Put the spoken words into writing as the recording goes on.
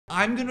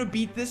I'm gonna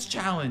beat this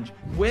challenge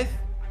with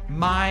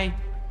my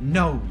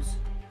nose.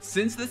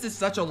 Since this is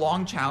such a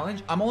long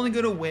challenge, I'm only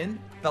gonna win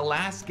the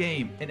last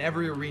game in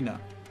every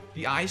arena.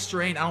 The eye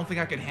strain, I don't think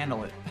I could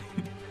handle it.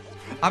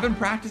 I've been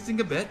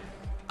practicing a bit.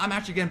 I'm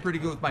actually getting pretty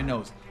good with my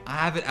nose. I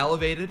have it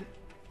elevated.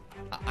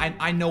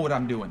 I know what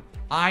I'm doing.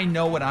 I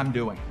know what I'm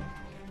doing.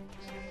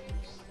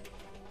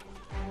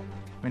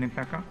 Mini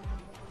Pekka.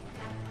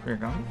 Here you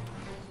go.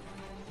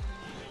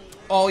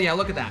 Oh yeah,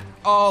 look at that.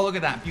 Oh, look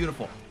at that.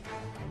 Beautiful.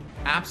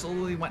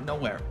 Absolutely went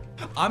nowhere.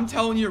 I'm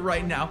telling you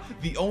right now,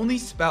 the only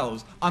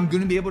spells I'm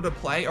gonna be able to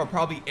play are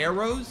probably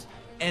arrows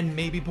and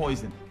maybe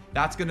poison.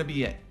 That's gonna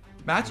be it.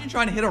 Imagine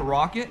trying to hit a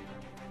rocket.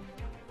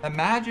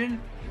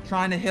 Imagine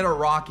trying to hit a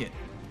rocket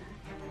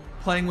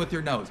playing with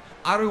your nose.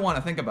 I don't even want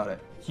to think about it.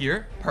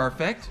 Here,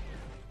 perfect.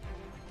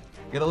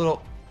 Get a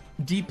little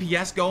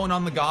DPS going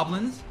on the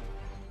goblins.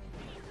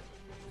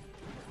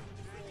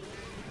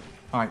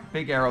 All right,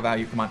 big arrow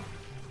value, come on.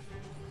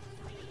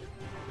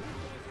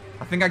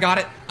 I think I got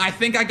it. I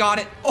think I got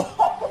it.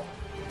 Oh!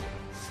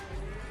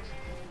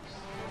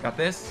 Got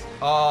this.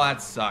 Oh,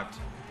 that sucked.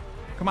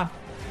 Come on.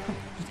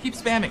 Just keep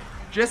spamming.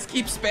 Just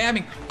keep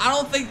spamming. I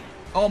don't think...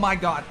 Oh my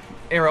god.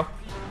 Arrow.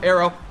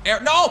 Arrow.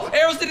 Arrow. No!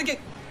 Arrows didn't get...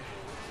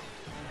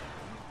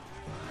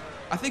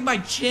 I think my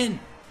chin.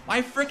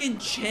 My freaking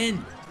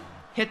chin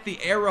hit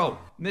the arrow.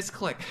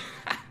 Misclick.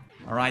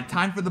 Alright,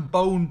 time for the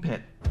bone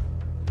pit.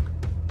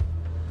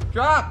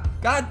 Drop!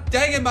 God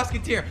dang it,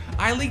 Musketeer.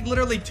 I leaked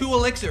literally 2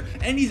 elixir,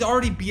 and he's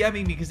already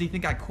BMing me because he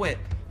think I quit.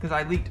 Because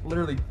I leaked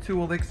literally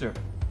 2 elixir.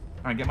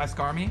 Alright, get my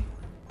Skarmy.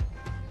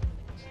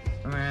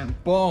 And then,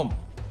 boom.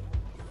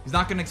 He's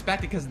not gonna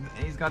expect it because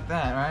he's got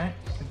that, right?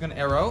 He's gonna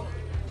arrow,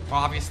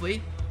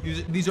 obviously.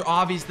 These are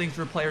obvious things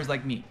for players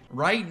like me.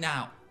 Right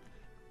now,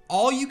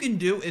 all you can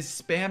do is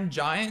spam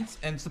giants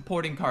and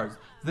supporting cards.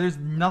 There's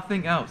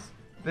nothing else.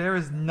 There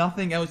is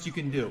nothing else you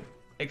can do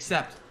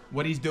except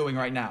what he's doing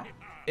right now.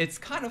 It's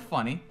kind of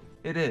funny.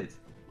 It is.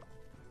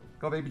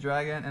 Go Baby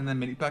Dragon and then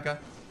Mini Pekka.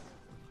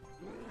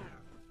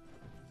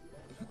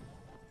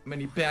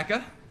 Mini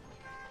Pekka.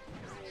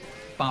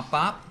 Bop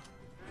bop.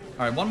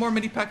 Alright, one more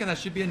Mini Pekka. That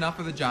should be enough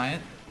for the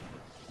giant.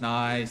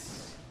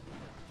 Nice.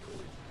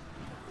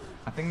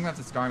 I think I'm gonna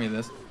have to Skarmy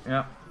this.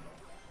 Yep.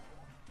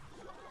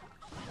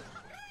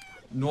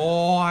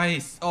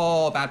 Nice.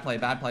 Oh, bad play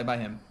by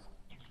him.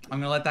 I'm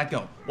gonna let that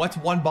go. What's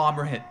one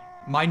bomber hit?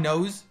 My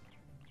nose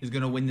is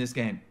gonna win this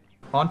game.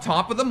 On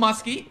top of the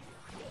muskie.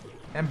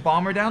 And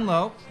bomber down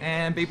low.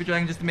 And Baby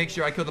Dragon just to make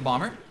sure I kill the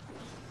bomber.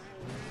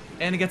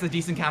 And it gets a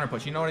decent counter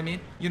push. You know what I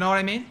mean? You know what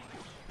I mean?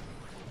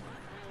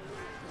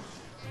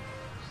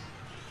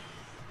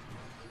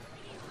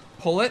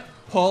 Pull it.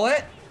 Pull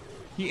it.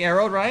 He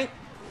arrowed, right?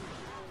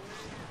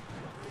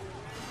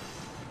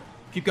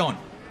 Keep going.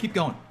 Keep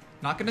going.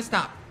 Not gonna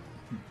stop.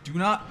 Do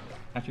not.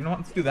 Actually, you know what?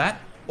 Let's do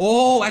that.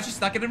 Oh, I just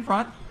stuck it in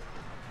front.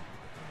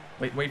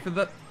 Wait for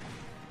the...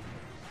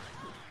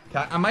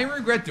 I might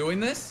regret doing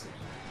this.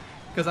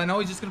 Because I know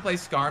he's just going to play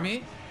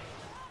Skarmy.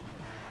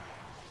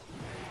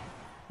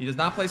 He does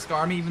not play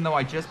Skarmy, even though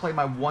I just played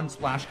my 1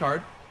 splash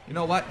card. You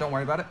know what? Don't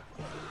worry about it.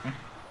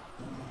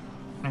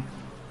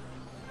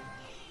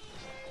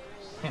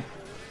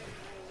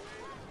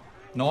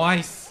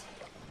 Nice.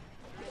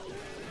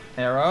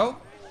 Arrow.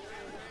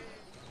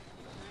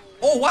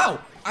 Oh, wow.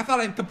 I thought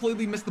I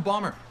completely missed the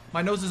bomber.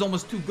 My nose is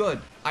almost too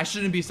good. I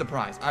shouldn't be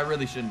surprised. I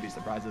really shouldn't be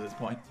surprised at this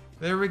point.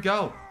 There we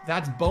go.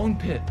 That's Bone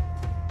Pit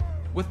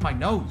with my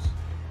nose.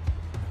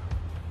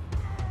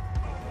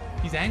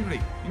 He's angry.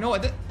 You know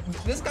what?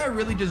 This guy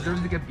really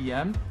deserves to get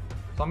BM'd.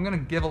 So I'm going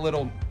to give a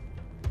little...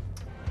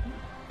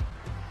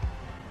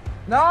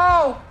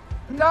 No!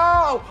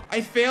 No!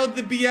 I failed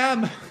the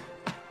BM.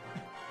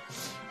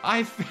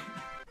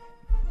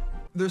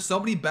 There's so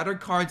many better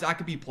cards I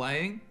could be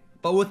playing.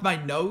 But with my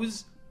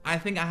nose, I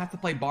think I have to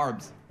play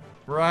Barbs.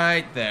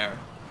 Right there.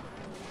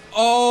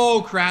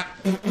 Oh, crap.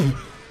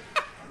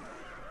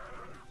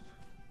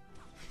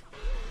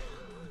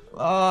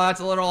 Oh,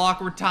 that's a little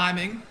awkward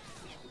timing.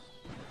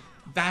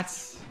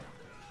 That's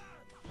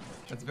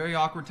very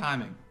awkward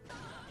timing.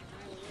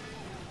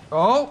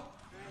 Oh.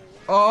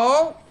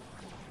 Oh.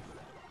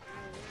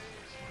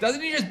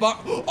 Doesn't he just bar?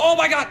 Oh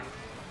my god.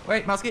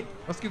 Wait, Muskie.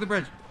 Muskie the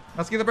bridge.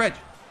 Muskie the bridge.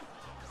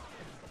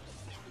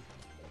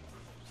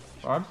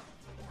 Barbs.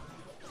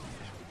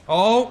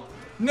 Oh.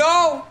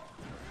 No.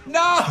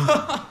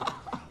 No.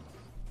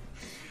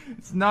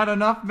 It's not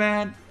enough,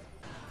 man.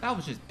 That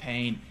was just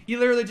pain. He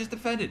literally just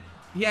defended.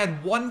 He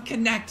had 1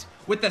 connect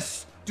with the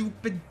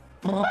stupid...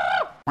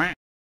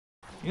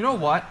 You know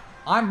what?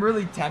 I'm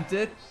really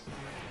tempted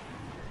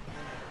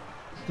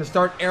to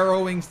start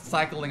arrowing,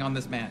 cycling on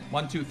this man.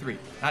 1, 2, 3.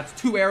 That's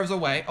 2 arrows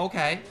away.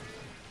 Okay.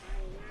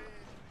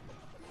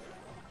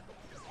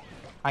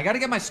 I gotta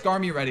get my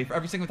Skarmy ready for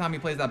every single time he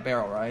plays that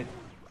barrel, right?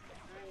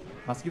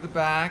 Muskie the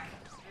back.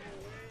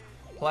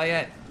 Play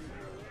it.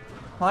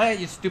 Play it,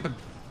 you stupid...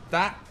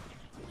 That...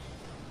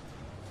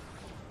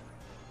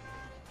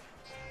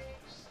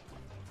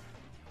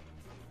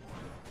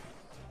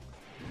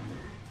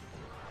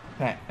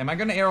 Okay, am I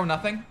gonna arrow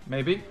nothing?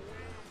 Maybe.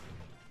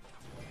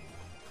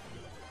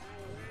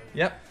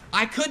 Yep.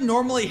 I could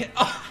normally hit.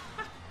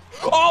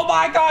 Oh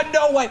my god,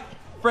 no way.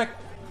 Frick.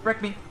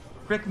 Frick me.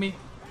 Frick me.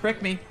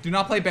 Frick me. Do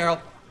not play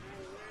barrel.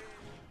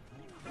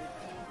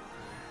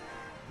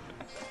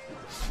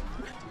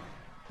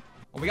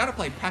 Well, we gotta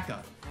play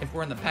P.E.K.K.A. if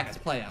we're in the P.E.K.K.A.'s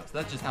playouts.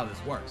 That's just how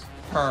this works.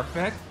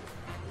 Perfect.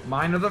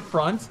 Miner the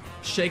front.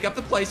 Shake up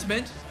the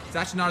placement. It's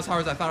actually not as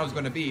hard as I thought it was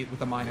going to be with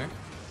the miner.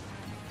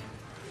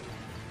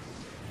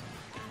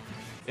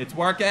 It's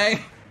working.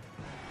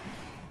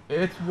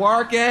 It's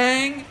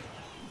working.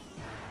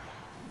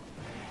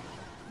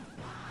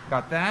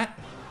 Got that.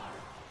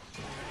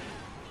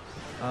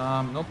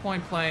 No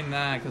point playing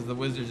that because the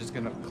wizard's just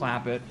going to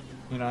clap it.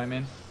 You know what I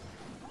mean?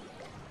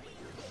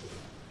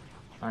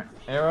 Alright,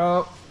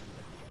 arrow.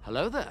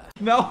 Hello there.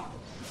 No,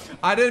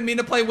 I didn't mean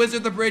to play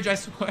Wizard the Bridge, I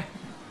swear.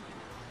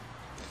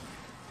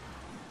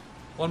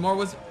 One more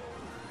wizard.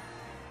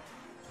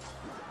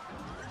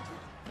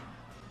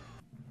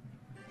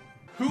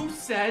 Who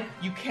said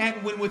you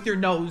can't win with your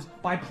nose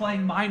by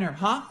playing miner,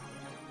 huh?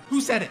 Who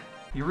said it?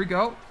 Here we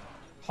go.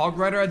 Hog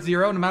Rider at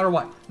 0, no matter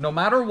what. No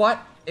matter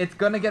what, it's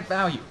gonna get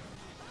value.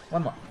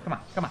 One more. Come on,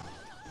 come on.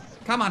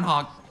 Come on,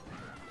 Hog.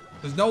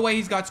 There's no way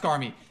he's got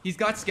Skarmy. He's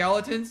got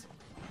skeletons.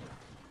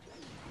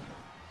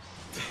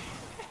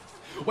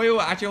 Wait,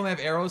 actually I only have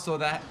arrows, so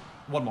that...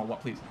 One more,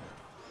 what, please?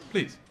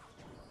 Please.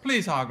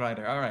 Please, Hog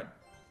Rider, alright.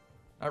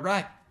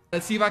 Alright.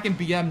 Let's see if I can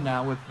BM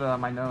now with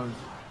my nose.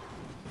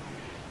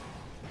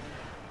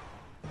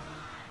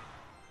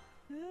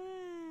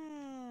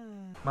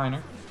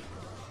 Miner.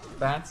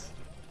 Bats.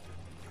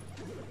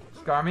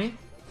 Skarmy.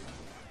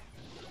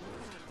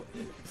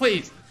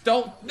 Please,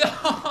 don't...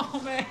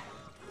 No, man.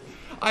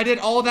 I did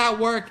all that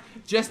work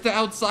just to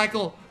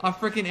outcycle a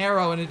freaking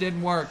arrow and it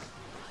didn't work.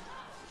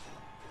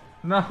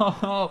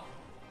 No.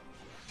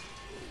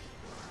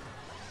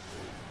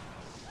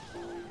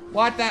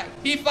 What that?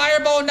 He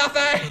fireball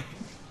nothing.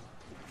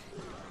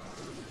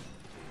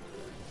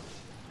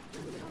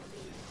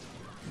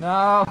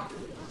 No.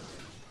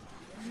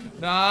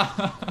 No.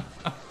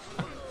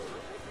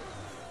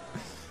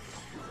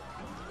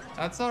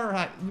 That's all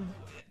right.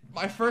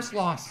 My first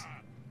loss.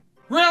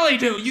 Really,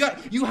 dude?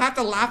 You have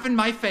to laugh in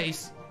my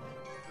face.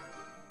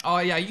 Oh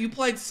yeah, you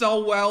played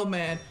so well,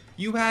 man.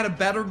 You had a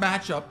better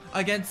matchup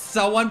against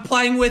someone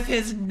playing with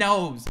his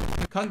nose.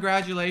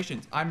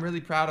 Congratulations. I'm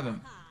really proud of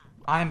him.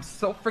 I'm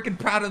so freaking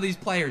proud of these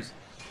players.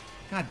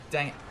 God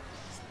dang it.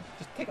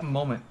 Just take a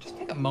moment. Just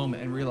take a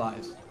moment and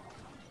realize.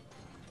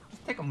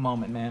 Just take a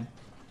moment, man.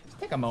 Just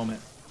take a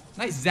moment.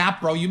 Nice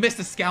zap, bro. You missed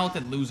a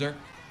skeleton, loser.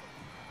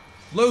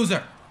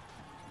 Loser.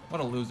 What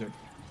a loser.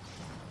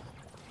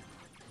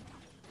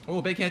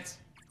 Oh, big hits.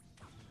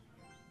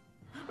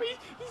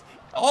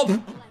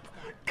 Oh,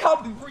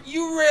 come.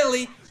 You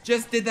really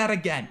just did that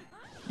again.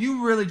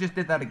 You really just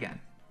did that again.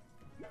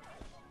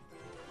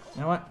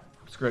 You know what?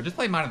 Screw it. Just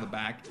play mine at the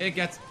back. It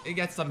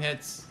gets some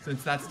hits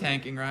since that's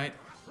tanking, right?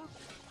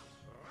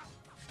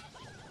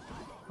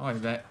 Oh, I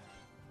bet.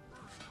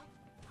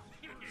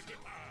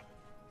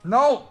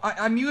 No,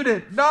 I'm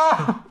muted. No.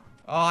 Oh,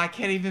 I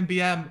can't even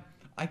BM.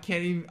 I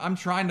can't even. I'm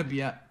trying to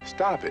BM.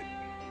 Stop it.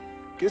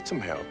 Get some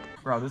help.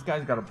 Bro, this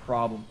guy's got a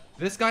problem.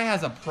 This guy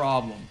has a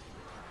problem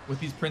with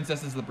these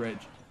princesses of the bridge.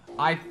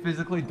 I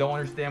physically don't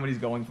understand what he's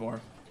going for.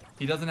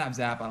 He doesn't have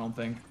zap, I don't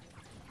think.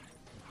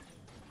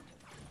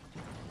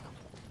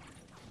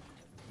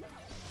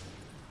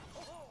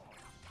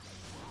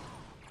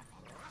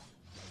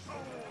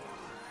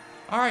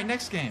 All right,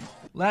 next game.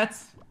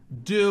 Let's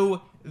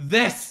do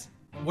this.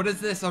 What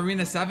is this,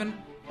 Arena 7?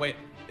 Wait,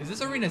 is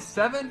this Arena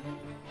 7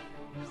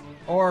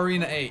 or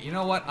Arena 8? You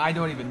know what? I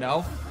don't even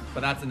know, but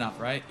that's enough,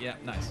 right? Yeah,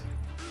 nice.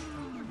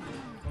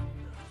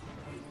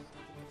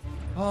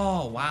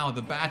 Oh, wow,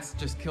 the bats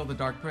just killed the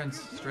Dark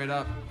Prince, straight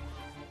up.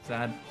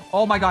 Sad.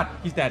 Oh my god,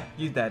 he's dead.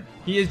 He's dead.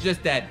 He is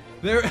just dead.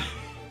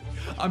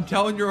 I'm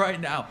telling you right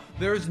now,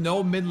 there is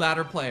no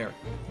mid-ladder player.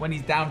 When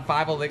he's down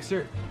 5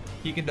 elixir,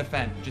 he can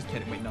defend. Just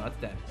kidding. Wait, no, that's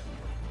dead.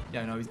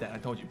 Yeah, no, he's dead. I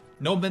told you.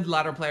 No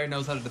mid-ladder player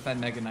knows how to defend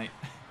Mega Knight.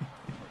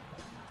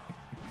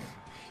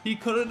 He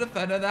could have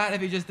defended that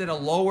if he just did a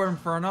lower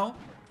Inferno.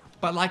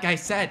 But like I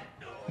said,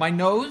 my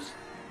nose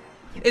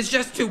is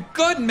just too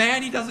good,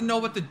 man. He doesn't know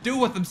what to do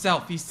with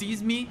himself. He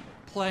sees me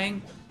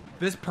playing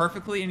this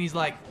perfectly and he's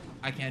like,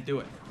 I can't do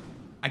it.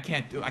 I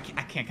can't do it. I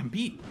can't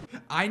compete.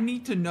 I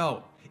need to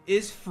know,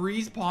 is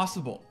freeze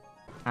possible?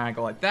 And I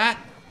go like that.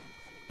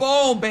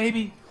 Boom,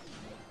 baby.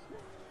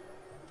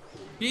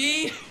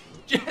 He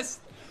just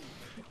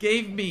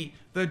gave me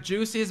the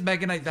juiciest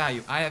Mega Knight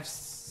value I've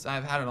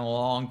had in a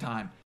long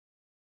time.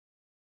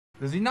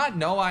 Does he not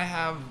know I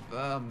have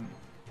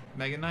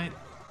Mega Knight?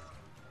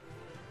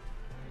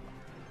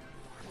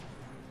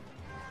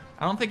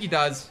 I don't think he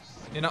does.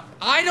 You know,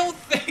 I don't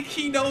think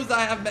he knows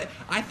I have.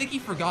 I think he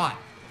forgot.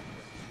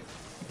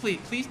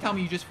 Please tell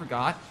me you just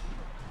forgot.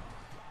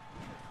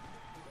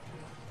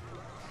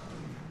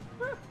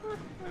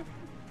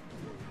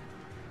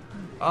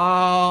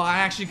 Oh, I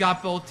actually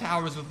got both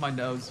towers with my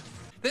nose.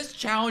 This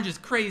challenge is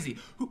crazy.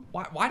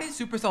 Why did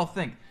Supercell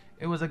think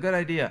it was a good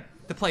idea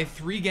to play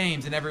 3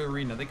 games in every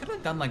arena. They could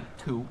have done like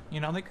 2, you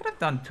know, they could have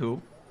done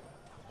 2.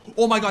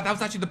 Oh my god, that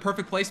was actually the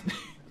perfect placement.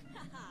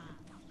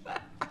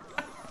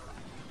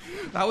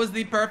 That was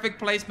the perfect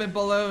placement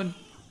balloon.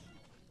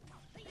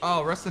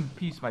 Oh, rest in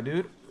peace, my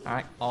dude. All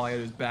right, all I got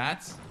is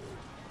bats.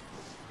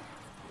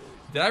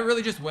 Did I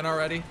really just win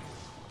already?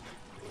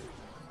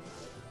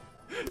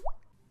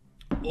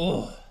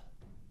 Oh,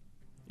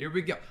 here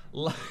we go.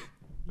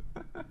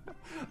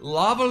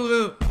 Lava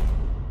loot.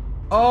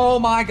 Oh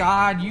my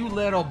god, you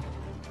little...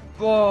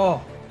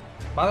 Oh.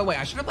 By the way,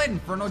 I should have played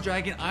Inferno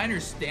Dragon. I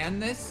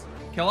understand this.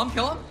 Kill him,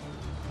 kill him.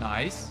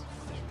 Nice.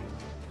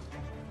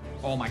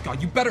 Oh my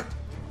god, you better...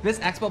 This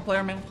Expo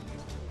player, man,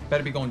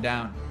 better be going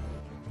down.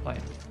 Play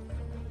it.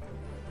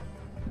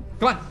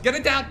 Come on, get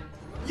it down.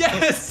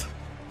 Yes!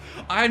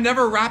 I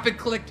never rapid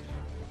clicked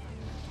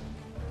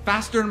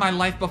faster in my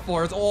life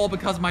before. It's all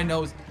because of my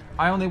nose.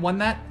 I only won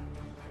that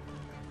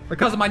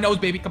because of my nose,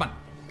 baby. Come on.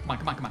 Come on,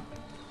 come on, come on.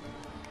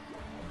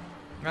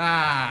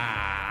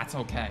 Ah, that's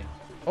okay.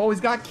 Oh,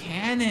 he's got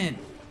cannon.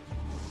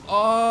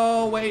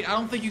 Oh, wait. I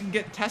don't think you can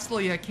get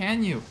Tesla yet,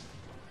 can you?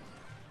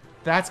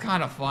 That's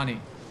kind of funny.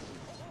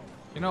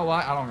 You know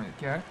what? I don't really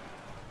care.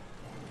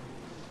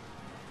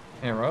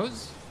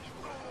 Arrows.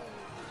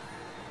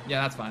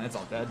 Yeah, that's fine. It's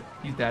all dead.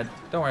 He's dead.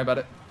 Don't worry about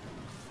it.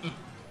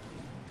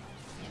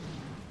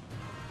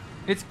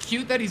 It's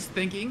cute that he's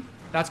thinking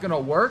that's gonna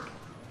work.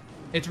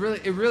 It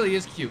really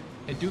is cute.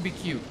 It do be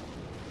cute.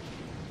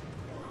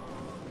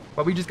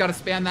 But we just gotta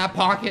spam that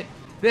pocket.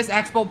 This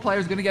Expo player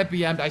is gonna get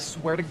BM'd. I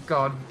swear to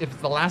God, if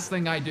it's the last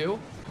thing I do.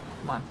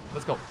 Come on,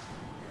 let's go.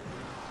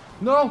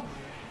 No,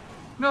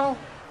 no.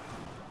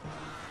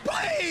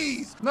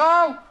 Please!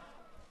 No!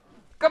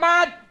 Come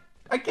on!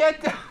 I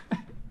can't do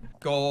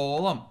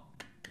Golem.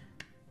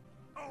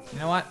 You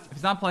know what? If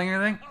he's not playing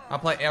anything, I'll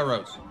play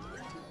arrows.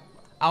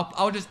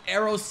 I'll just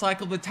arrow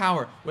cycle the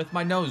tower with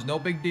my nose. No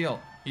big deal.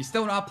 He's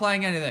still not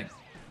playing anything.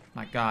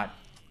 My god.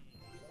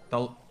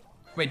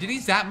 Wait, did he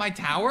zap my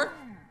tower?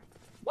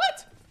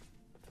 What?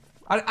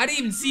 I didn't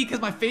even see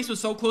because my face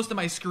was so close to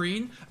my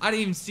screen. I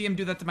didn't even see him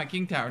do that to my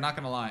king tower, not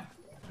gonna lie.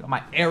 Got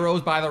my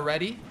arrows by the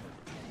ready.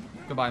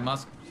 Goodbye,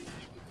 Musk.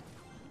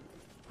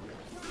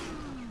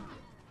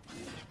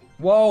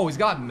 Whoa, he's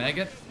got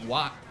mega.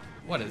 What?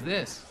 What is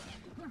this?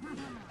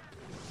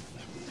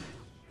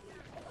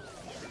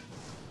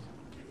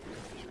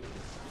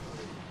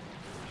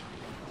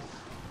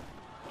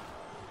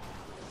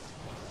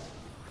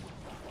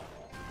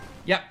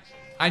 Yep,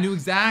 I knew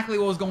exactly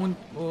what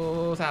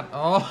was happening.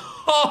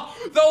 Oh,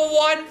 the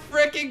one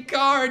freaking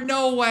card,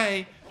 no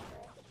way.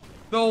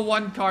 The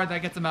one card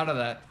that gets him out of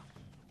that.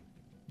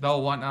 The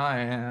one,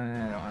 I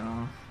don't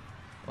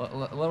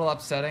know. A little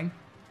upsetting.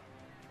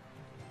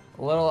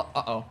 A little,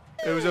 uh-oh.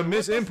 It was a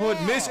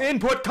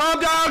misinput, calm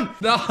down!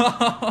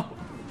 No!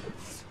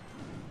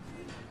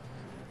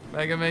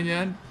 Mega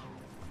Minion.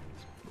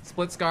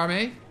 Split Scar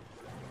me.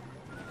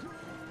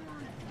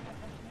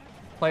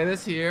 Play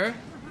this here.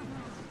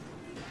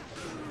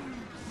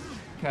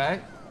 Okay.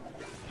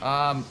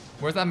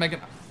 Where's that Mega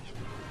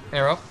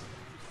Arrow?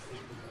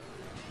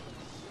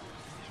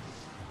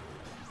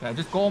 Okay,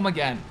 just go him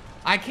again.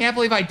 I can't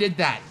believe I did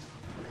that.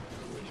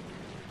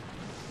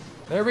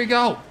 There we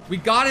go. We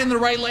got in the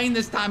right lane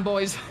this time,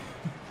 boys.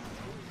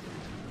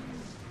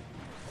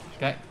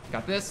 Okay,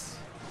 got this.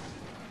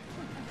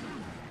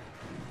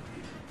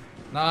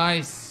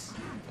 Nice.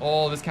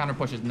 Oh, this counter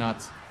push is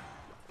nuts.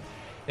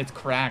 It's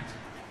cracked.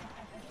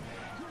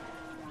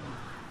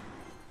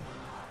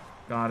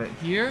 Got it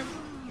here.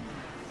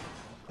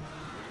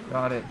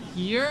 Got it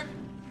here.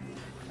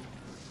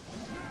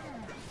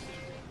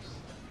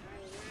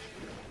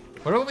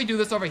 What about we do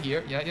this over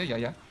here?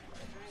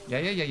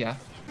 Yeah.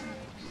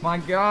 My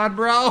god,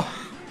 bro.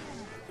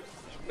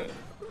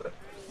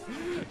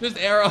 Just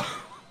arrow.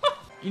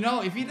 You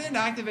know, if he didn't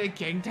activate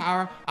King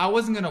Tower, I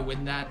wasn't gonna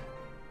win that.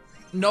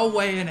 No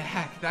way in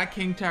heck. That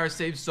King Tower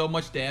saves so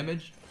much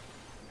damage.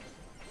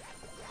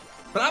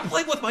 But I'm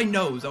playing with my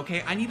nose,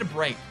 okay? I need a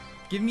break.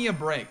 Give me a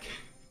break.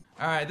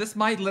 Alright, this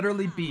might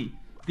literally be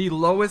the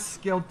lowest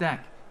skill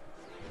deck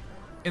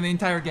in the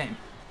entire game.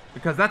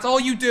 Because that's all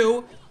you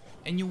do,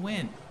 and you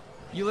win.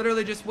 You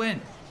literally just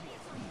win.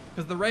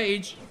 Because the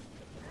rage...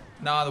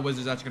 Nah, the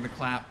wizard's actually gonna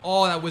clap.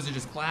 Oh, that wizard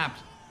just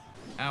clapped.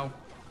 Ow.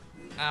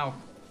 Ow.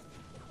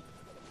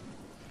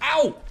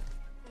 Ow!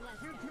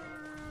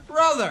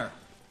 Brother!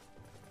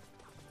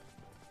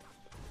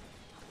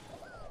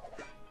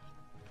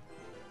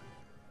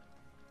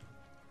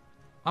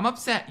 I'm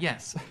upset,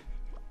 yes.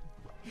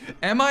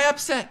 Am I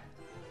upset?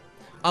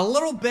 A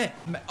little bit.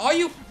 Are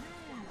you...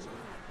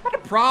 What a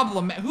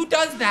problem, man. Who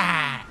does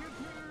that?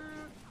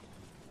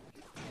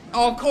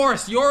 Oh, of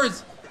course,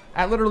 yours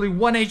at literally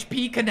 1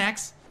 HP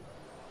connects.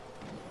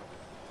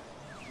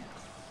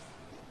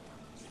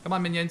 Come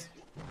on, minions.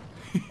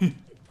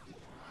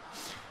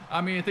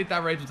 I mean, I think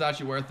that rage was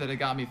actually worth it. It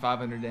got me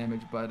 500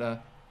 damage,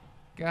 but,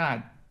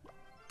 God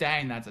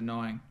dang, that's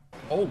annoying.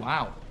 Oh,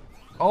 wow.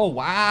 Oh,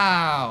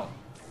 wow.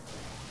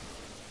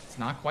 It's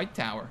not quite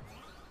tower.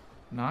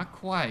 Not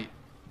quite.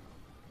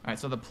 All right,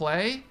 so the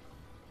play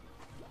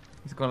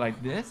Let's go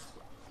like this.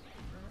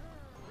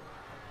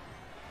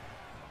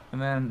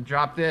 And then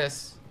drop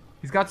this.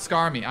 He's got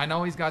Skarmy. I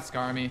know he's got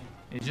Skarmy.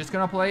 He's just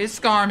gonna play his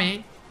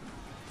Skarmy.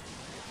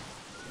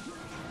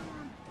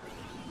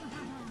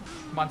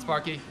 Come on,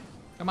 Sparky.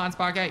 Come on,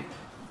 Sparky.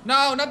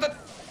 No, not the...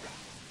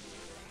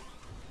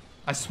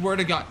 I swear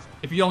to God,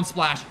 if you don't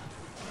splash.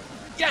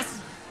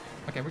 Yes!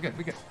 Okay, we're good,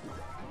 we're good.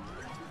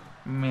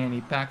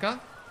 Manny Pekka.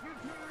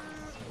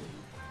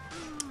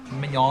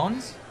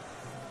 Minions.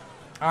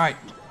 Alright.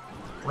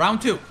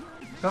 Round 2.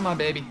 Come on,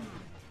 baby.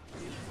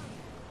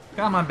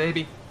 Come on,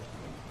 baby.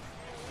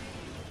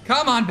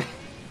 Come on, baby.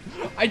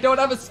 I don't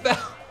have a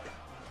spell.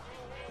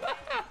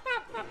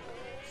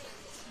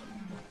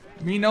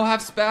 Me no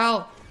have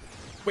spell.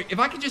 Wait, if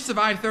I could just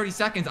survive 30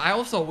 seconds, I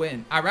also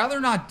win. I'd rather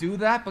not do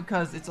that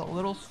because it's a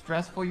little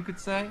stressful, you could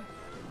say.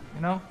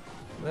 You know?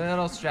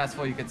 Little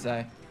stressful, you could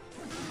say.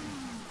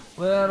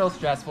 Little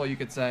stressful, you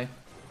could say.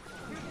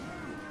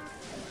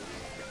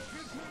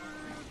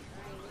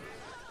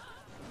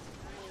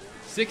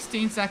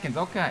 $16 seconds,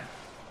 okay.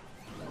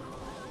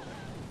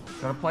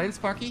 Gotta play the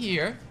Sparky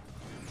here.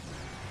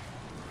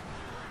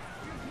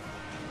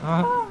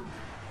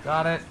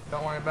 Got it.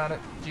 Don't worry about it.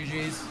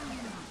 GG's.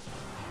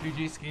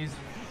 GG skis.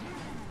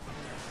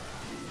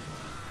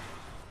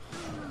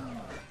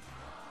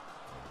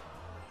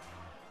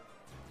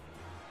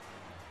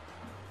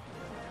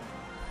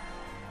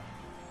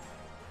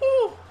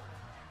 Woo.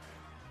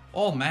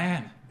 Oh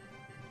man.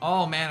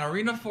 Oh man,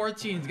 Arena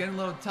 14 is getting a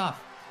little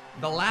tough.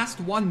 The last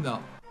one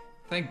though.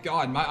 Thank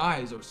God, my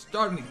eyes are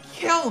starting to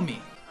kill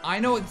me. I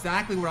know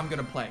exactly what I'm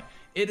gonna play.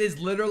 It is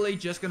literally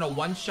just gonna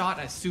one-shot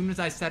as soon as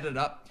I set it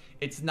up.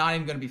 It's not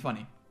even gonna be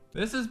funny.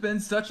 This has been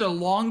such a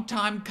long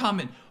time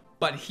coming,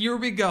 but here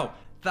we go.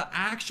 The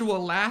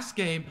actual last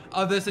game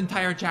of this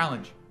entire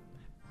challenge.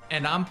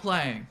 And I'm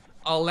playing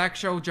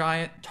Electro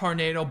Giant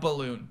Tornado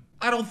Balloon.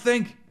 I don't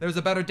think there's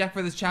a better deck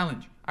for this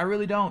challenge. I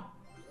really don't.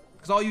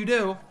 Because all you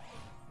do,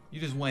 you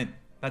just win.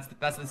 That's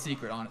the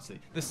secret, honestly.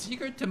 The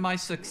secret to my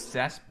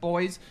success,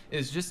 boys,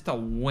 is just to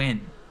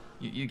win.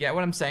 You get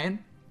what I'm saying?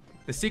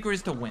 The secret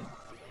is to win.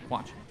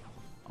 Watch.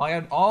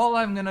 All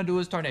I'm gonna do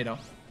is tornado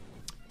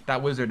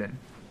that wizard in.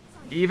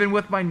 Even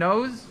with my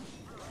nose,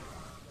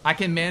 I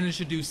can manage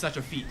to do such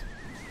a feat.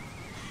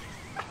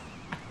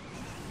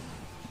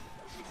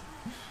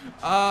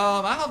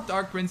 I hope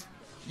Dark Prince.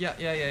 Yeah.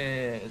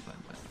 It's fine.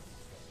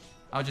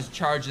 I'll just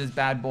charge this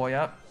bad boy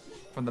up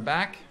from the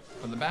back.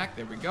 From the back.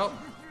 There we go.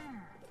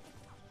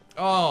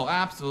 Oh,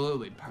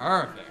 absolutely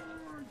perfect.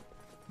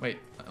 Wait,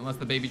 unless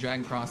the baby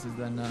dragon crosses,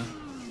 then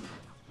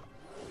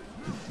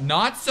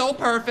not so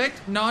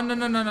perfect.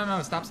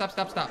 No.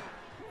 Stop.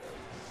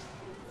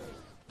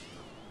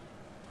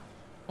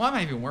 Why am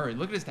I even worried?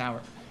 Look at his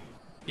tower.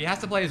 He has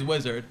to play his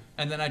wizard,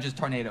 and then I just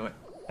tornado it.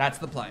 That's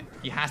the play.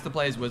 He has to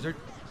play his wizard.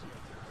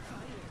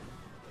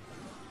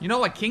 You know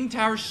what? King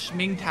Tower,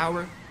 Schming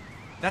Tower.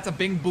 That's a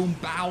bing boom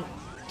bow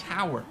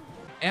tower.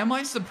 Am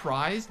I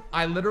surprised?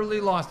 I literally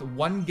lost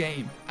 1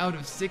 game out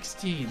of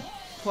 16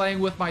 playing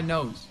with my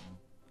nose.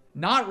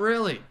 Not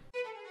really.